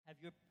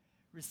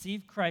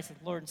received Christ as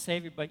Lord and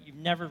Savior, but you've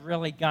never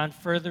really gone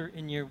further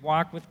in your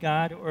walk with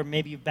God, or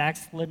maybe you've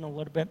backslidden a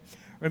little bit,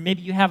 or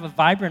maybe you have a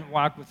vibrant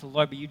walk with the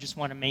Lord, but you just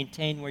want to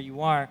maintain where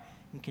you are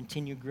and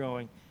continue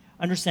growing.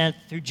 Understand,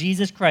 through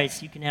Jesus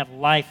Christ, you can have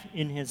life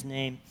in his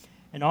name.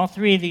 And all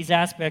three of these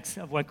aspects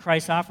of what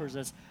Christ offers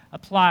us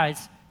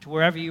applies to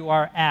wherever you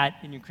are at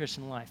in your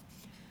Christian life.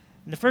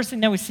 And the first thing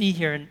that we see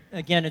here, and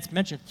again, it's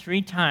mentioned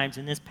 3 times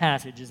in this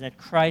passage, is that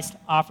Christ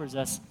offers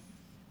us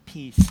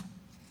peace.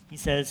 He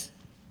says,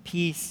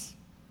 peace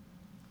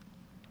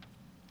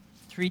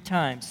 3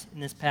 times in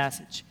this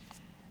passage.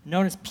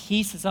 Notice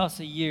peace is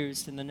also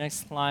used in the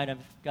next slide I've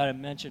got to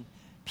mention.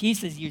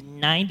 Peace is used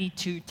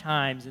 92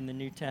 times in the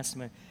New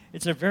Testament.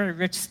 It's a very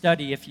rich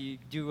study if you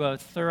do a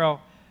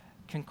thorough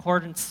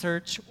concordance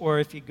search, or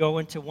if you go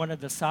into one of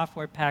the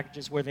software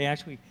packages where they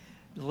actually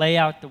lay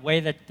out the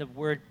way that the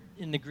word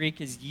in the Greek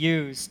is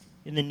used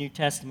in the New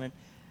Testament.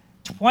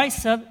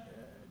 Twice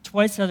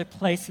other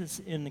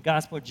places in the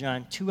Gospel of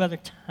John, 2 other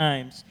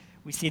times,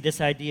 we see this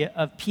idea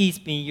of peace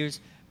being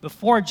used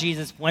before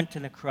Jesus went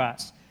to the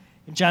cross.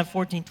 In John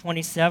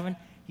 14:27,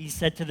 he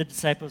said to the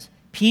disciples,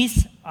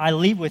 "Peace I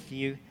leave with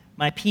you,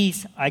 my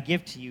peace I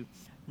give to you.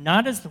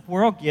 Not as the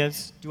world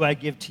gives do I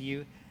give to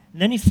you."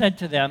 And then he said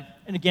to them,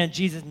 and again,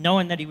 Jesus,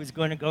 knowing that he was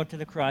going to go to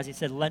the cross, he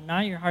said, "Let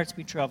not your hearts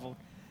be troubled,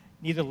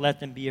 neither let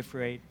them be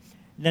afraid."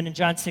 And then in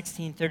John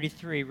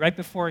 16:33, right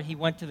before he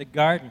went to the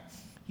garden,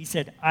 he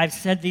said, "I've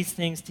said these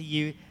things to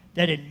you,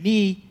 that in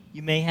me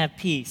you may have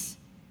peace.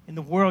 In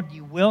the world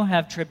you will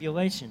have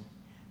tribulation,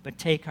 but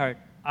take heart,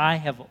 I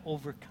have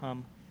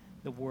overcome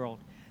the world."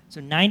 So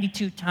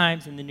 92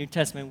 times in the New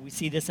Testament we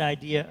see this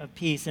idea of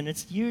peace, and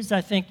it's used,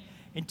 I think,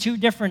 in two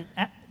different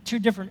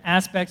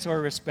aspects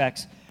or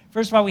respects.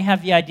 First of all, we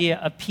have the idea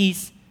of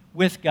peace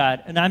with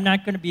God, and I'm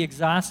not going to be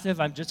exhaustive.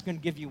 I'm just going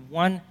to give you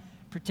one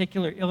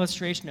particular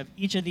illustration of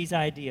each of these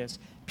ideas.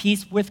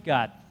 Peace with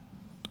God.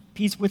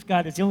 Peace with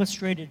God is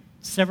illustrated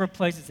several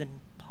places in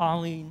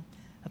Pauline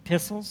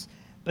epistles,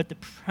 but the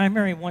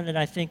primary one that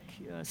I think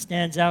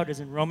stands out is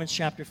in Romans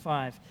chapter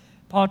 5.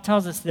 Paul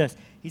tells us this.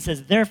 He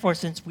says, "Therefore,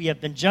 since we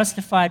have been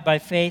justified by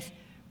faith,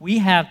 we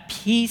have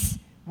peace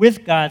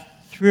with God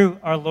through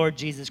our Lord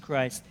Jesus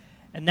Christ."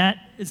 And that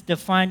is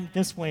defined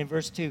this way in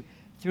verse 2.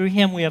 "Through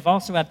him we have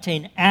also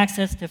obtained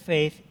access to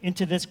faith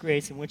into this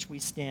grace in which we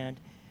stand,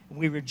 and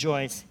we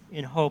rejoice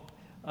in hope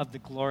of the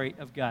glory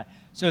of God."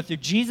 So through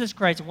Jesus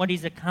Christ and what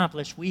he's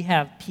accomplished, we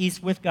have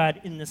peace with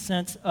God in the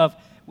sense of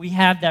we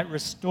have that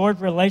restored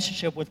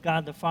relationship with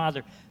God the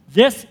Father.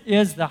 This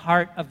is the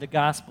heart of the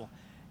gospel.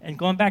 And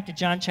going back to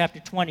John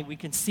chapter 20, we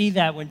can see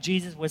that when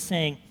Jesus was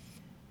saying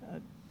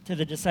to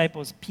the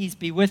disciples, "Peace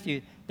be with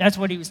you," that's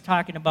what he was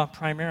talking about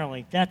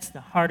primarily. That's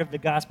the heart of the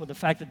gospel, the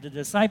fact that the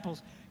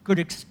disciples could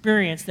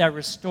experience that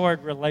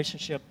restored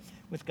relationship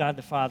with God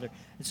the Father.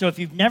 And so if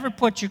you've never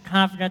put your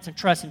confidence and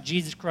trust in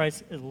Jesus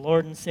Christ as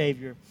Lord and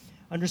Savior,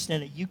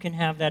 understand that you can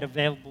have that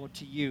available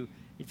to you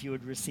if you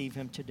would receive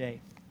him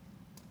today.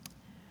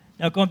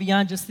 Now, going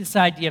beyond just this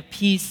idea of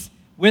peace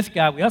with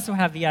God, we also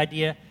have the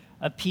idea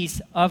of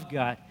peace of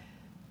God.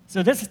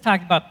 So this is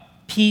talking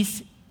about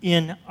peace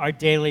in our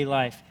daily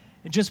life.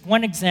 And just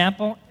one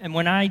example, and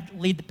when I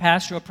lead the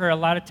pastoral prayer, a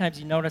lot of times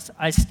you notice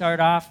I start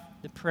off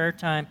the prayer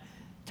time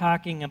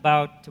talking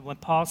about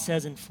what Paul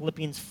says in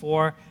Philippians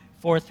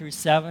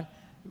 4:4-7,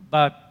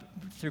 about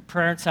through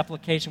prayer and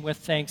supplication with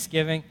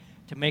thanksgiving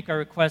to make our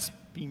requests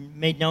be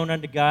made known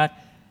unto God.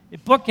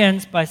 It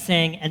bookends by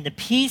saying, "And the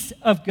peace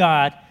of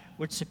God,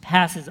 which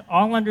surpasses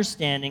all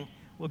understanding,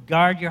 will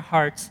guard your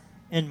hearts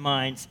and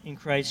minds in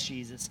Christ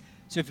Jesus."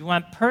 So if you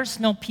want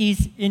personal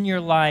peace in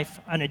your life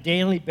on a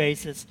daily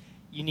basis,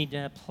 you need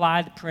to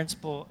apply the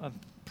principle of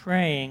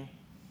praying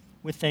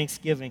with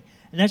thanksgiving.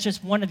 And that's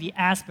just one of the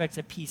aspects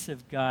of peace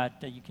of God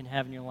that you can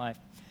have in your life.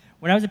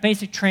 When I was a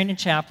basic training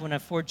chaplain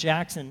at Fort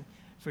Jackson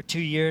for 2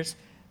 years,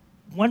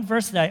 one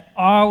verse that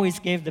I always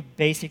gave the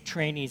basic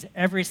trainees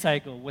every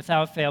cycle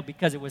without fail,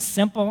 because it was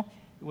simple,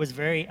 it was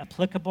very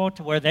applicable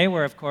to where they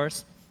were, of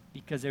course,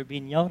 because they were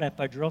being yelled at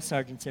by drill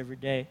sergeants every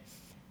day.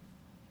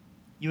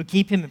 "You will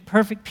keep him in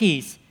perfect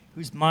peace,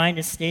 whose mind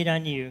is stayed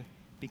on you,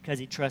 because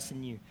he trusts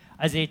in you."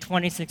 Isaiah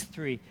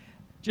 26:3.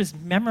 Just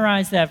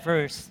memorize that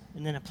verse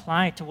and then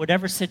apply it to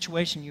whatever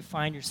situation you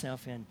find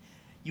yourself in.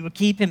 "You will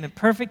keep him in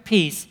perfect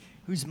peace,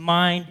 whose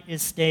mind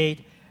is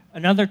stayed."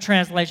 Another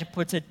translation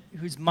puts it,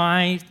 "whose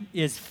mind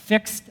is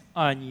fixed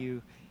on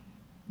you."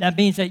 That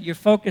means that your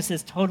focus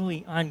is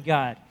totally on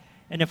God.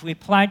 And if we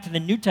apply it to the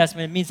New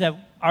Testament, it means that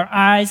our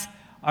eyes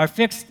are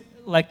fixed,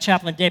 like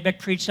Chaplain Dabeck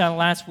preached on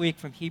last week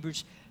from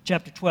Hebrews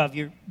chapter 12.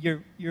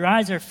 Your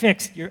eyes are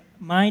fixed, your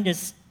mind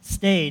is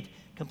stayed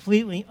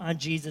completely on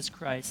Jesus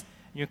Christ.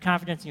 And your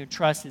confidence and your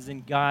trust is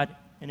in God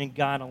and in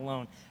God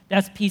alone.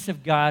 That's peace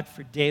of God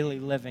for daily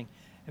living.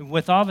 And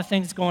with all the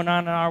things going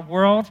on in our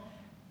world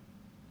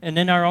and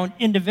in our own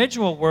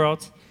individual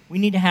worlds, we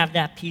need to have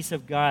that peace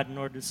of God in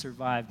order to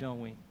survive, don't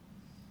we?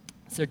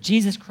 So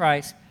Jesus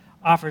Christ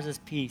offers us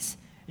peace.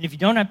 And if you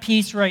don't have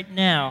peace right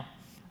now,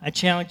 I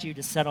challenge you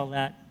to settle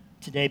that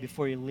today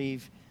before you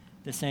leave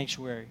the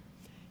sanctuary.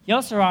 He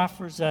also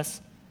offers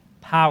us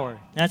power.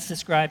 That's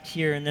described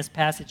here in this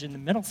passage in the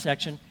middle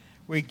section,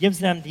 where he gives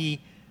them the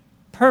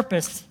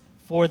purpose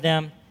for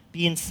them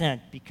being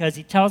sent, because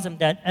he tells them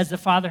that as the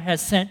Father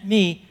has sent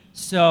me,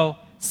 so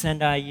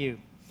send I you.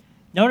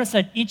 Notice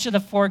that each of the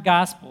four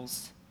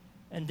Gospels,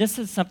 and this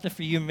is something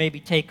for you to maybe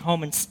take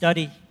home and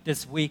study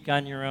this week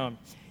on your own.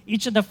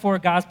 Each of the four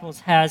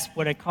Gospels has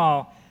what I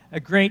call a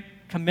Great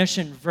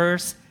Commission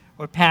verse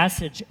or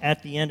passage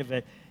at the end of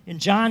it. In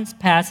John's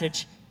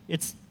passage,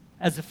 it's,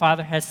 as the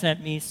Father has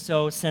sent me,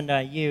 so send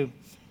I you.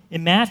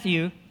 In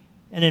Matthew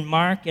and in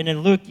Mark and in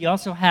Luke, you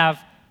also have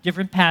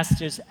different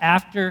passages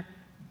after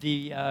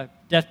the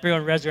death, burial,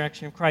 and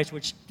resurrection of Christ,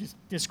 which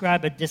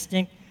describe a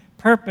distinct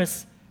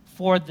purpose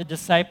for the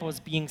disciples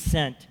being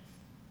sent.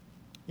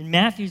 In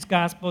Matthew's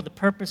gospel, the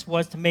purpose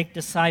was to make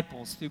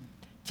disciples through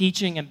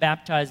teaching and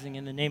baptizing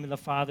in the name of the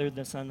Father,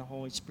 the Son, and the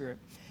Holy Spirit.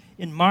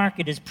 In Mark,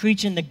 it is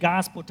preaching the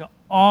gospel to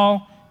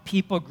all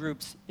people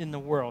groups in the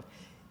world.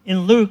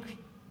 In Luke,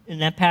 in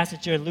that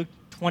passage here, Luke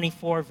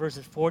 24,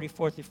 verses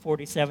 44 through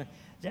 47,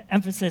 the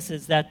emphasis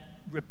is that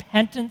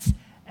repentance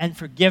and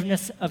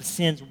forgiveness of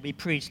sins will be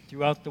preached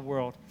throughout the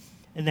world.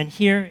 And then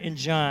here in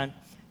John,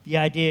 the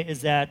idea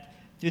is that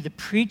through the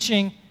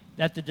preaching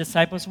that the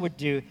disciples would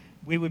do,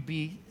 we would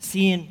be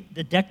seeing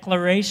the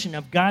declaration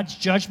of God's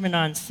judgment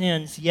on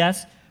sins,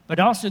 yes, but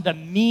also the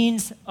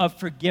means of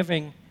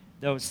forgiving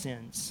those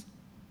sins.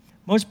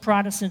 Most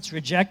Protestants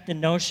reject the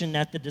notion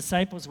that the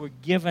disciples were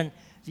given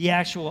the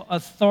actual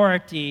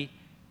authority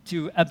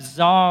to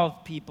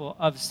absolve people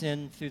of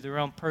sin through their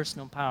own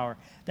personal power.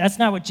 That's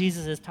not what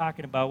Jesus is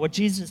talking about. What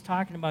Jesus is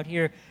talking about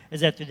here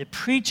is that through the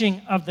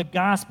preaching of the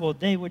gospel,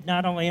 they would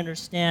not only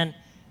understand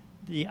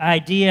the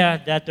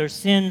idea that their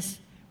sins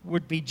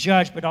would be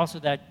judged, but also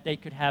that they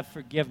could have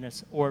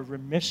forgiveness or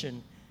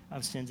remission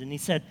of sins. And he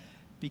said,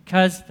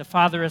 because the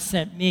Father has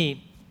sent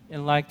me,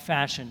 in like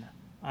fashion,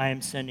 I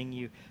am sending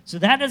you. So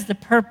that is the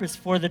purpose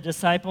for the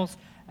disciples.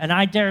 And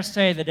I dare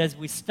say that as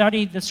we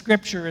study the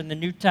Scripture in the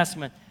New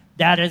Testament,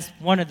 that is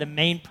one of the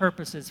main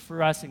purposes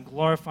for us in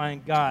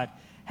glorifying God,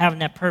 having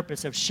that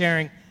purpose of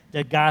sharing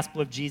the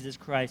gospel of Jesus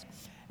Christ.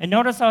 And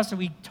notice also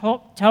he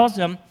tells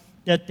them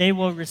that they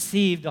will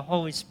receive the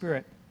Holy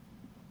Spirit.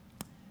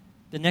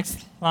 The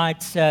next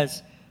slide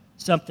says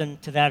something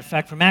to that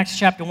effect. From Acts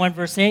chapter 1,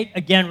 verse 8,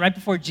 again, right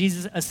before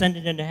Jesus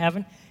ascended into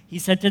heaven, he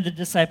said to the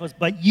disciples,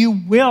 "But you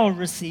will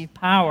receive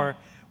power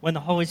when the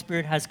Holy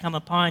Spirit has come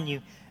upon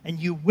you, and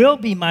you will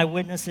be my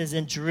witnesses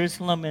in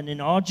Jerusalem and in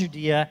all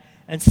Judea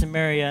and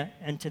Samaria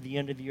and to the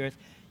end of the earth."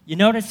 You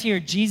notice here,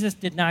 Jesus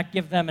did not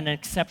give them an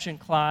exception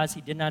clause.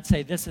 He did not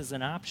say this is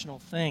an optional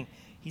thing.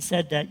 He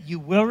said that you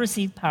will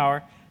receive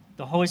power.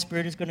 The Holy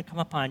Spirit is going to come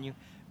upon you.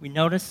 We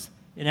notice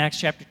in Acts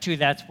chapter 2,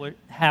 that's what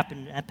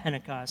happened at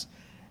Pentecost.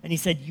 And he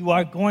said, you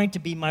are going to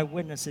be my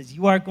witnesses.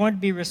 You are going to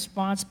be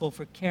responsible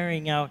for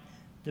carrying out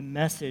the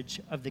message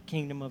of the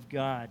kingdom of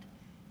God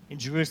in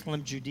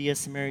Jerusalem, Judea,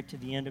 Samaria, to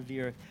the end of the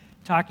earth.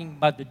 Talking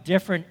about the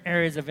different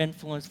areas of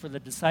influence for the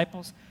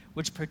disciples,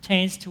 which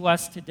pertains to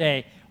us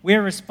today. We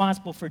are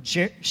responsible for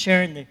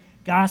sharing the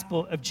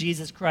gospel of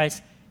Jesus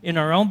Christ in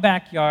our own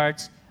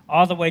backyards,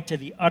 all the way to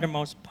the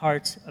uttermost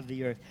parts of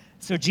the earth.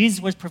 So Jesus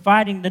was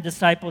providing the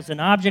disciples an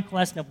object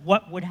lesson of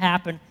what would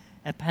happen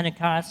at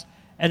Pentecost,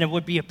 and it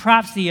would be a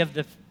prophecy of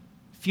the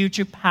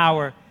future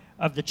power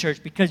of the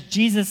church, because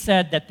Jesus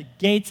said that the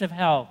gates of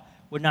hell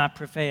would not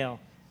prevail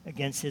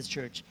against his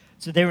church.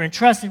 So they were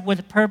entrusted with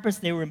a purpose.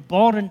 They were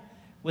emboldened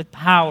with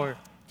power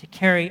to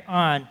carry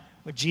on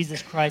what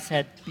Jesus Christ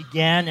had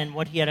began and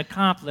what he had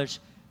accomplished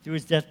through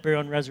his death,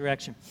 burial, and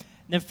resurrection.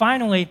 And then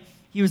finally,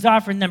 he was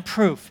offering them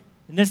proof.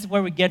 And this is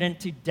where we get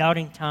into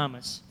doubting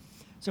Thomas.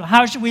 So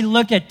how should we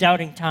look at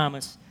doubting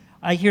Thomas?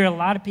 I hear a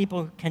lot of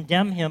people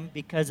condemn him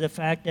because of the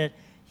fact that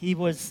he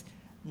was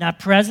not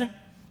present.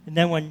 And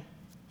then when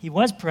he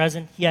was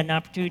present, he had an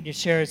opportunity to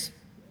share his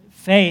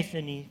faith.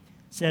 And he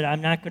said,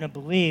 I'm not going to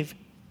believe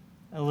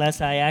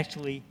unless I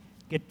actually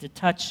get to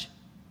touch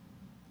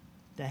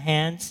the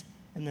hands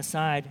and the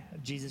side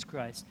of Jesus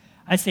Christ.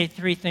 I say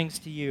three things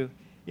to you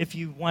if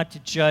you want to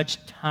judge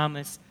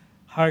Thomas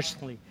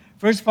harshly.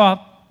 First of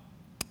all,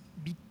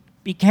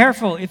 be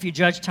careful if you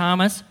judge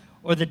Thomas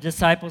or the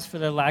disciples for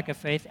their lack of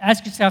faith.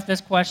 Ask yourself this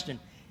question.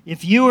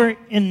 If you were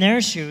in their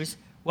shoes,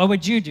 what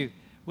would you do?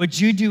 Would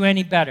you do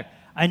any better?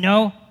 I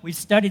know we've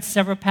studied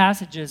several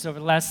passages over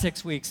the last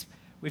 6 weeks.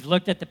 We've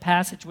looked at the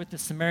passage with the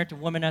Samaritan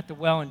woman at the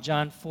well in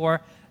John 4,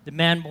 the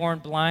man born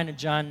blind in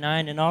John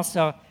 9, and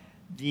also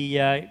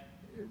the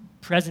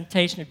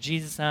presentation of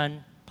Jesus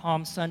on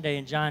Palm Sunday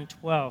in John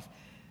 12.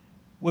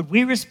 Would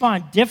we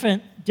respond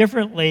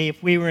differently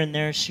if we were in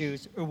their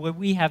shoes, or would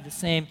we have the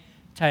same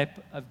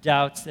type of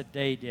doubts that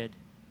they did?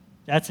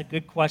 That's a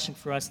good question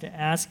for us to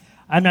ask.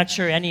 I'm not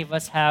sure any of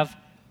us have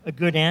a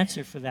good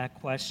answer for that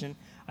question.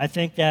 I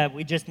think that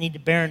we just need to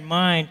bear in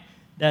mind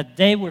that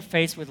they were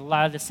faced with a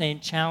lot of the same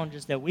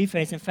challenges that we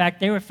face. In fact,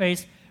 they were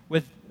faced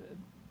with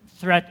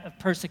threat of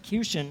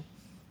persecution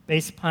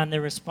based upon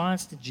their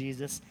response to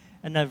Jesus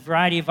and a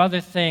variety of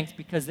other things,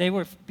 because they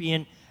were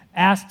being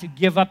asked to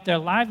give up their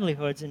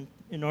livelihoods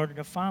in order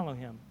to follow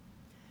him.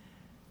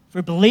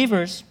 For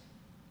believers,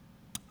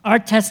 our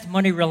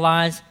testimony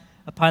relies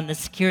upon the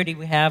security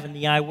we have in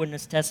the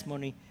eyewitness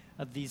testimony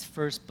of these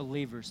first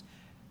believers.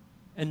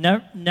 And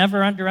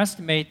never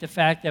underestimate the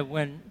fact that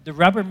when the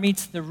rubber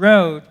meets the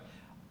road,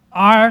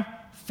 our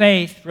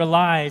faith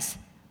relies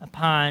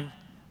upon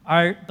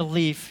our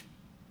belief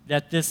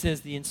that this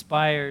is the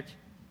inspired,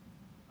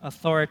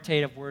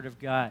 authoritative Word of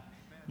God.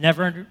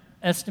 Never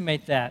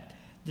underestimate that.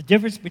 The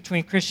difference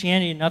between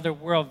Christianity and other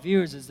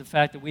worldviews is the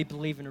fact that we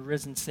believe in a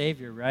risen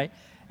Savior, right?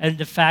 And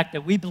the fact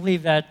that we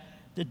believe that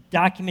the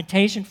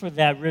documentation for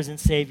that risen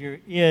Savior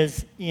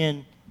is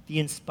in the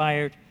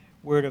inspired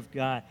Word of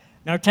God.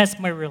 And our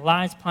testimony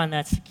relies upon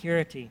that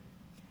security.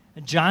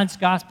 And John's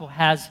gospel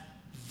has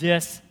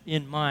this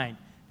in mind.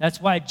 That's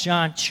why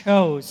John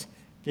chose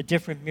the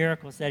different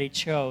miracles that he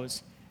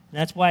chose. And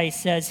that's why he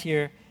says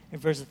here in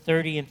verses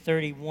 30 and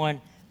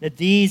 31 that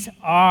these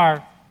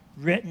are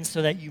written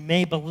so that you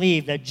may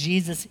believe that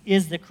Jesus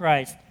is the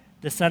Christ,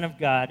 the Son of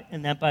God,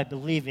 and that by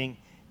believing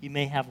you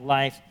may have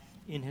life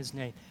in his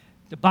name.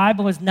 The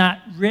Bible is not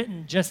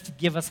written just to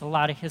give us a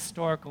lot of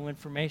historical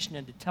information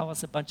and to tell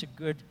us a bunch of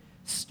good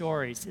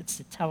stories. It's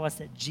to tell us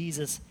that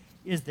Jesus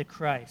is the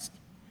Christ.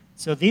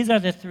 So these are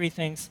the three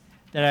things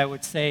that I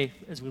would say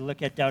as we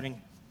look at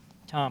doubting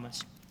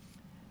Thomas.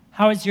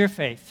 How is your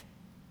faith?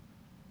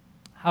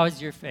 How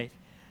is your faith?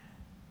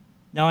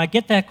 Now, I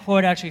get that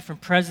quote actually from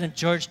President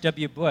George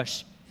W.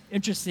 Bush.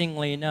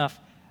 Interestingly enough,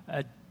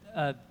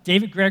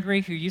 David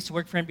Gregory, who used to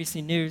work for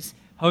NBC News,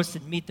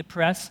 hosted Meet the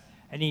Press,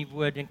 and he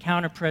would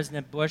encounter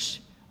President Bush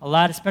a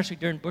lot, especially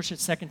during Bush's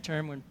second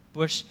term when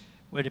Bush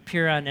would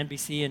appear on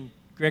NBC and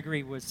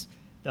Gregory was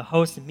the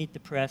host of Meet the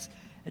Press.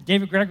 And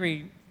David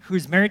Gregory,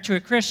 who's married to a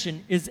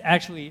Christian, is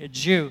actually a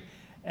Jew.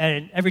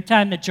 And every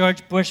time that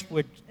George Bush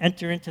would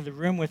enter into the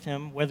room with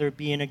him, whether it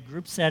be in a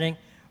group setting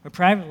or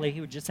privately,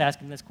 he would just ask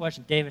him this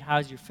question: David,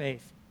 how's your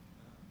faith?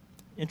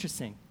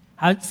 Interesting.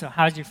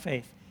 How's your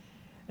faith?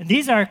 And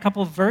these are a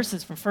couple of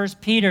verses from 1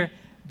 Peter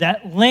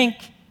that link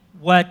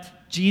what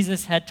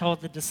Jesus had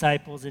told the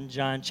disciples in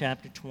John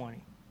chapter 20.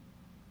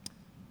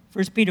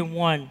 1 Peter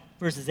 1,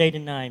 verses 8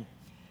 and 9.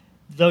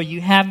 Though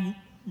you have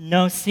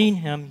no seen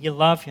him, you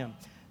love him.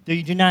 Though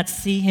you do not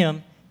see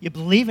him, you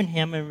believe in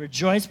him and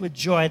rejoice with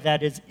joy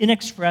that is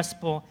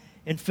inexpressible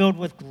and filled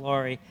with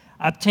glory,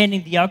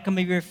 obtaining the outcome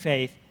of your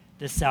faith,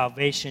 the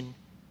salvation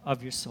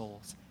of your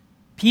souls.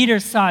 Peter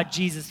saw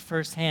Jesus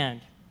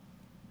firsthand,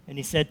 and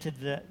he said to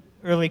the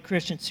early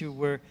Christians who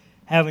were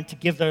having to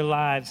give their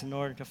lives in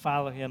order to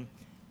follow him,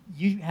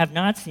 you have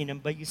not seen him,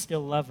 but you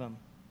still love him.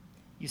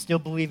 You still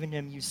believe in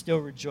him. You still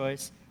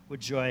rejoice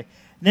with joy. And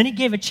then he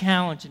gave a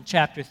challenge in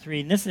chapter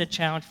 3, and this is a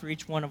challenge for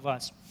each one of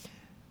us.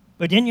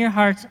 But in your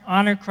hearts,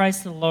 honor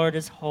Christ the Lord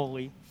as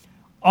holy,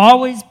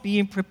 always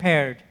being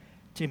prepared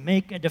to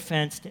make a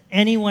defense to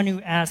anyone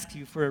who asks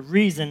you for a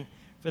reason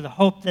for the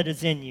hope that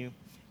is in you.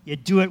 You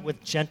do it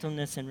with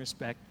gentleness and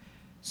respect.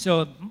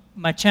 So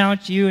my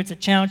challenge to you, it's a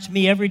challenge to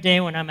me every day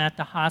when I'm at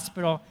the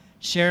hospital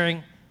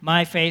sharing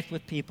my faith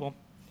with people.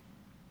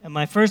 Am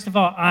I first of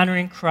all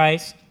honoring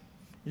Christ?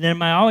 And then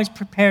am I always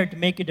prepared to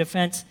make a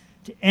defense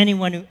to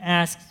anyone who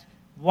asks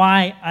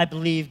why I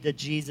believe that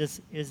Jesus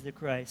is the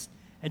Christ?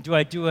 And do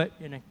I do it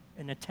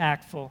in a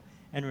tactful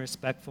and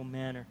respectful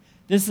manner?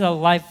 This is a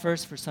life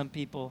verse for some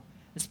people,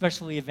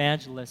 especially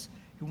evangelists,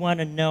 who want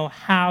to know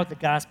how the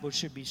gospel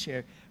should be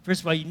shared.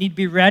 First of all, you need to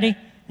be ready.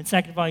 And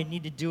second of all, you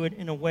need to do it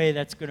in a way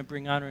that's going to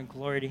bring honor and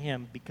glory to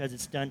him because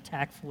it's done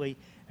tactfully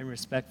and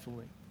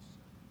respectfully.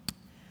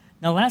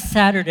 Now, last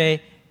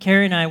Saturday,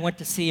 Carrie and I went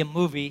to see a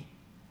movie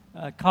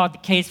called The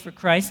Case for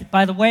Christ.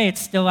 By the way,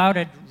 it's still out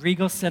at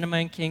Regal Cinema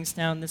in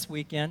Kingstown this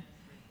weekend.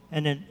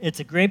 And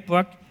it's a great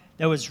book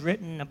that was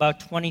written about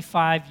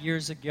 25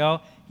 years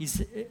ago.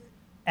 He's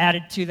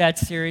added to that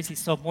series. He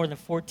sold more than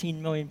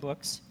 14 million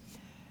books.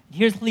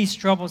 Here's Lee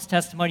Strobel's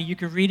testimony. You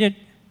can read it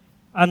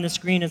on the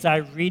screen as I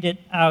read it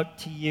out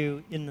to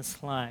you in the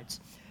slides.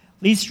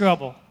 Lee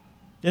Strobel,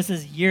 this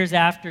is years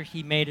after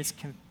he made his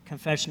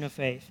confession of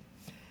faith.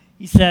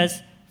 He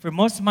says, "For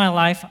most of my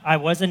life, I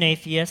was an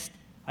atheist.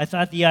 I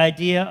thought the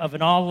idea of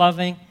an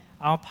all-loving,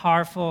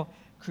 all-powerful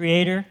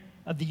creator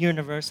of the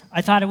universe,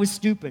 I thought it was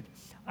stupid.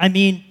 I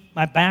mean,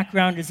 my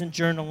background is in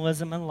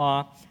journalism and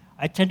law.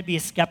 I tend to be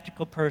a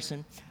skeptical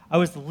person. I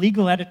was the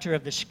legal editor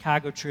of the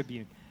Chicago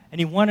Tribune." And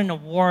he won an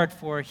award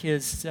for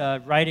his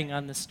writing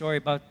on the story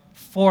about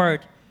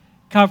Ford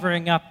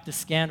covering up the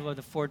scandal of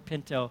the Ford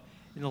Pinto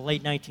in the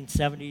late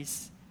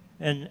 1970s.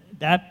 And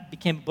that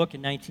became a book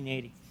in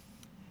 1980.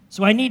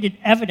 So I needed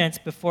evidence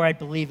before I'd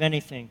believe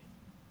anything.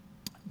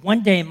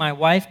 One day, my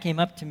wife came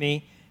up to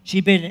me.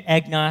 She'd been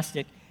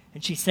agnostic,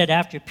 and she said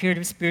after a period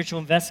of spiritual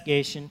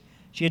investigation,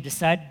 she had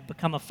decided to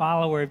become a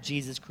follower of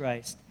Jesus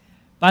Christ.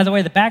 By the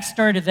way, the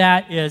backstory to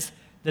that is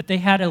that they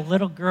had a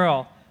little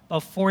girl,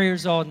 about 4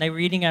 years old, and they were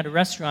eating at a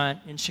restaurant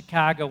in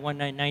Chicago one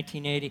night in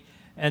 1980,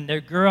 and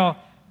their girl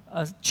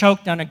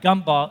choked on a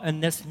gumball,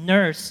 and this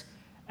nurse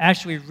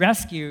actually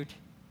rescued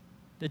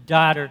the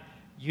daughter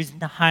using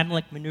the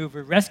Heimlich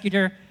maneuver, rescued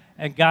her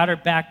and got her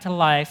back to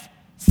life,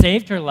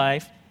 saved her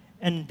life,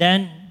 and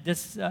then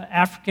this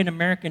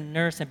African-American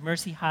nurse at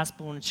Mercy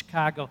Hospital in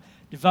Chicago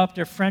developed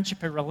a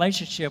friendship and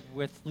relationship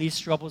with Lee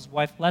Strobel's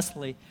wife,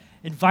 Leslie,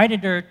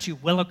 invited her to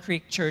Willow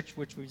Creek Church,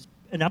 which was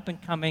an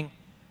up-and-coming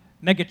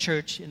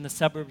megachurch in the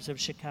suburbs of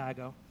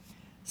Chicago.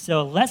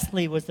 So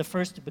Leslie was the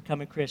first to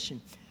become a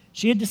Christian.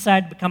 She had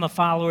decided to become a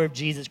follower of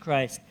Jesus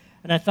Christ.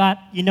 And I thought,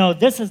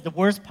 this is the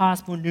worst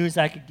possible news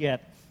I could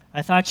get.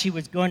 I thought she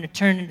was going to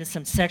turn into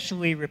some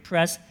sexually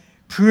repressed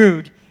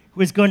prude who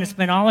was going to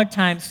spend all her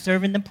time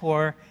serving the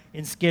poor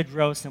in Skid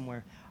Row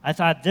somewhere. I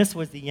thought this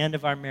was the end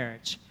of our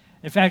marriage.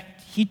 In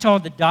fact, he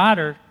told the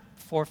daughter,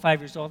 4 or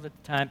 5 years old at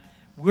the time,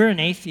 we're an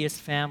atheist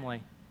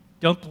family.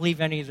 Don't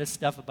believe any of this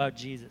stuff about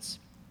Jesus.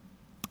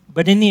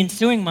 But in the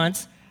ensuing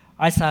months,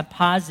 I saw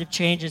positive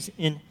changes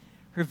in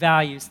her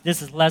values.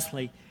 This is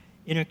Leslie.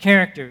 In her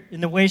character, in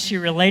the way she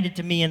related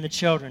to me and the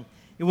children.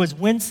 It was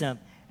winsome,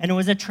 and it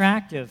was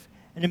attractive,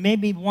 and it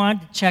made me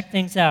want to check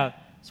things out.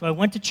 So I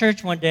went to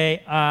church one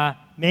day,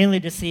 mainly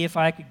to see if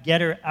I could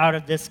get her out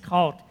of this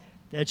cult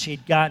that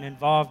she'd gotten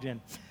involved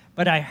in.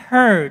 But I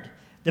heard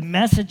the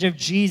message of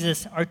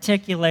Jesus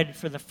articulated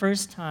for the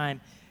first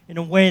time in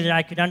a way that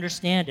I could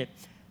understand it,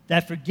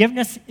 that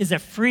forgiveness is a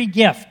free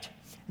gift,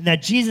 and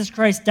that Jesus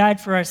Christ died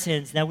for our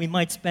sins, that we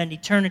might spend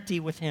eternity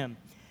with him.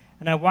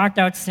 And I walked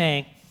out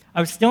saying, I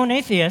was still an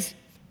atheist,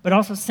 but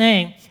also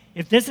saying,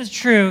 if this is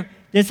true,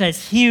 this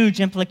has huge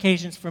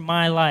implications for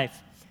my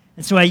life.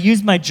 And so I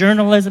used my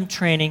journalism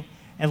training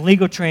and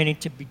legal training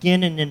to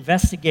begin an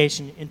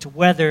investigation into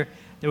whether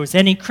there was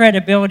any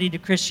credibility to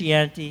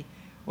Christianity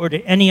or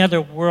to any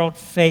other world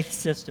faith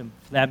system,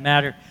 for that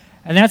matter.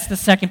 And that's the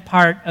second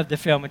part of the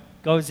film. It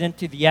goes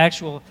into the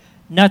actual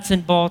nuts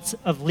and bolts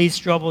of Lee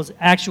Strobel's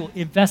actual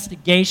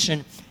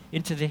investigation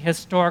into the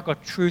historical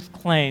truth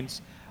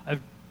claims of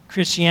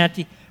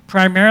Christianity,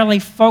 primarily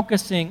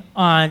focusing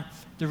on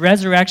the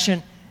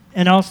resurrection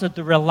and also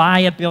the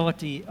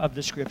reliability of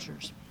the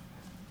scriptures.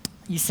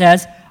 He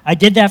says, I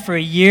did that for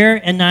 1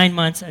 year and 9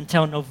 months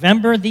until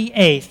November the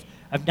 8th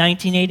of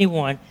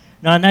 1981.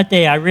 And on that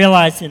day, I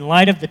realized in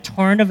light of the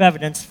torrent of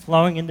evidence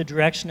flowing in the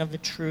direction of the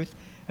truth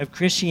of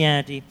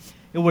Christianity,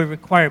 it would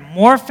require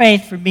more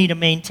faith for me to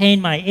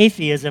maintain my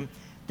atheism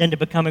than to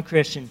become a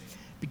Christian.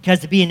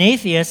 Because to be an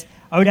atheist,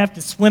 I would have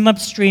to swim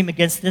upstream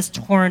against this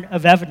torrent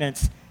of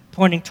evidence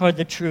pointing toward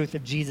the truth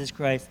of Jesus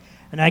Christ.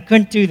 And I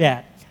couldn't do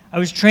that. I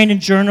was trained in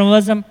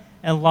journalism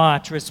and law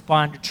to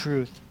respond to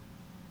truth.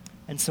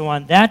 And so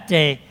on that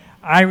day,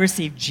 I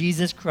received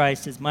Jesus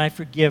Christ as my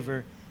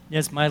forgiver and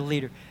as my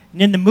leader.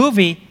 And in the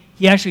movie,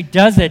 he actually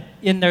does it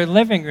in their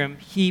living room.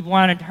 He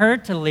wanted her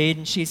to lead,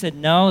 and she said,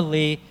 no,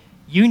 Lee,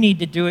 you need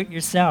to do it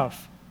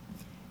yourself.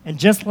 And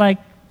just like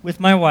with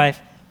my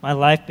wife, my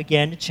life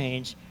began to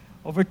change.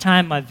 Over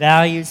time, my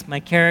values, my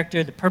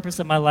character, the purpose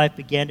of my life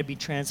began to be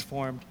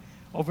transformed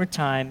over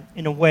time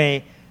in a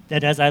way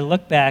that as I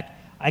look back,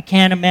 I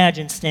can't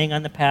imagine staying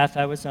on the path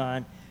I was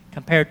on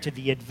compared to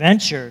the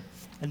adventure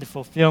and the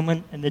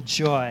fulfillment and the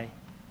joy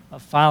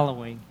of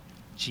following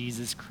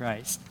Jesus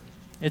Christ.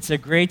 It's a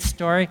great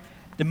story.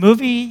 The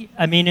movie,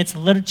 it's a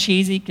little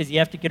cheesy because you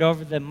have to get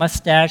over the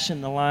mustache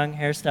and the long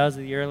hairstyles of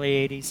the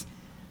early 80s.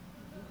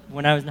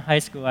 When I was in high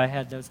school, I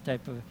had those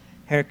type of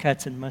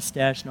haircuts and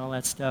mustache and all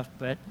that stuff.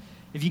 But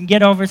if you can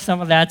get over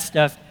some of that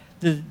stuff,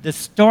 the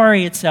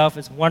story itself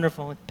is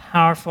wonderful and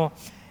powerful,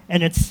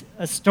 and it's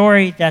a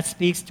story that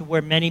speaks to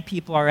where many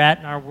people are at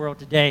in our world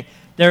today.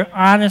 They're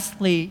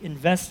honestly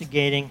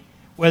investigating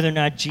whether or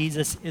not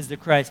Jesus is the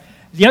Christ.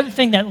 The other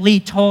thing that Lee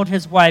told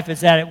his wife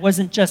is that it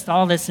wasn't just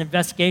all this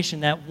investigation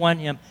that won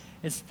him.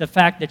 It's the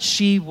fact that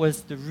she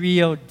was the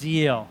real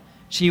deal.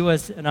 She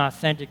was an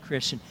authentic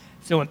Christian.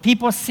 So when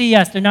people see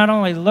us, they're not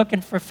only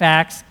looking for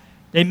facts,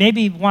 they may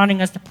be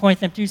wanting us to point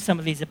them to some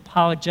of these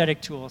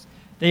apologetic tools.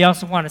 They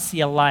also want to see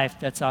a life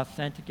that's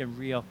authentic and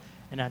real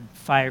and on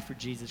fire for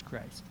Jesus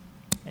Christ.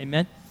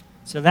 Amen?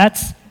 So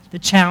that's the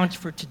challenge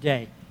for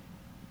today.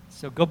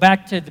 So go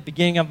back to the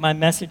beginning of my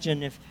message,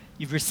 and if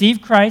you've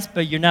received Christ,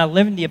 but you're not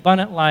living the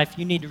abundant life,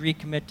 you need to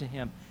recommit to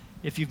him.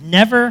 If you've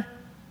never,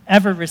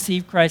 ever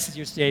received Christ as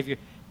your Savior,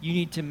 you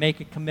need to make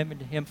a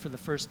commitment to him for the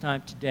first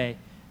time today.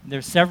 And there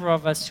are several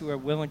of us who are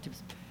willing to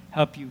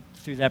help you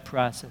through that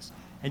process.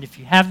 And if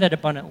you have that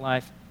abundant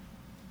life,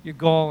 your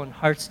goal and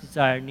heart's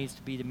desire needs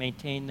to be to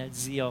maintain that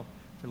zeal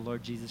for the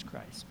Lord Jesus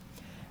Christ.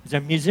 As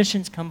our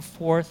musicians come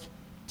forth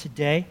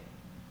today,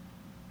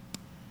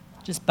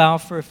 just bow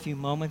for a few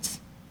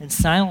moments and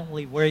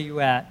silently where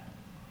you're at,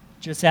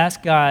 just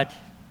ask God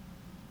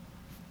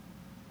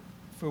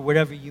for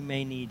whatever you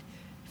may need.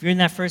 If you're in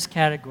that first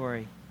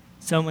category,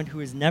 someone who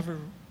has never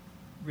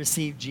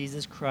received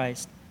Jesus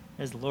Christ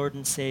as Lord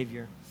and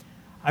Savior,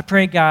 I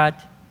pray, God,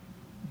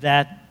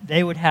 that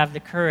they would have the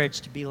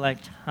courage to be like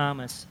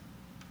Thomas,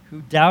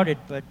 who doubted,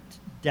 but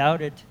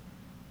doubted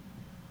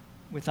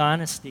with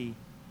honesty.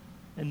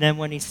 And then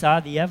when he saw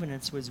the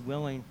evidence, was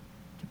willing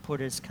to put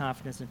his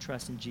confidence and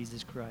trust in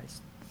Jesus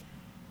Christ.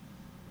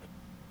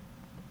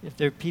 If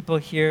there are people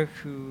here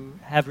who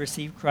have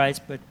received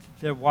Christ, but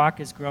their walk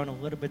has grown a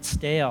little bit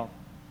stale,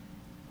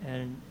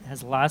 and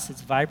has lost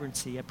its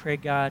vibrancy. I pray,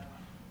 God,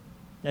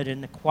 that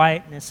in the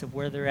quietness of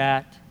where they're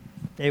at,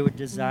 they would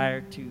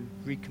desire to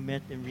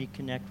recommit and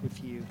reconnect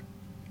with you.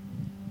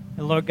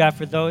 And Lord God,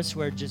 for those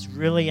who are just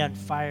really on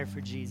fire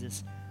for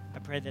Jesus, I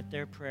pray that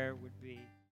their prayer would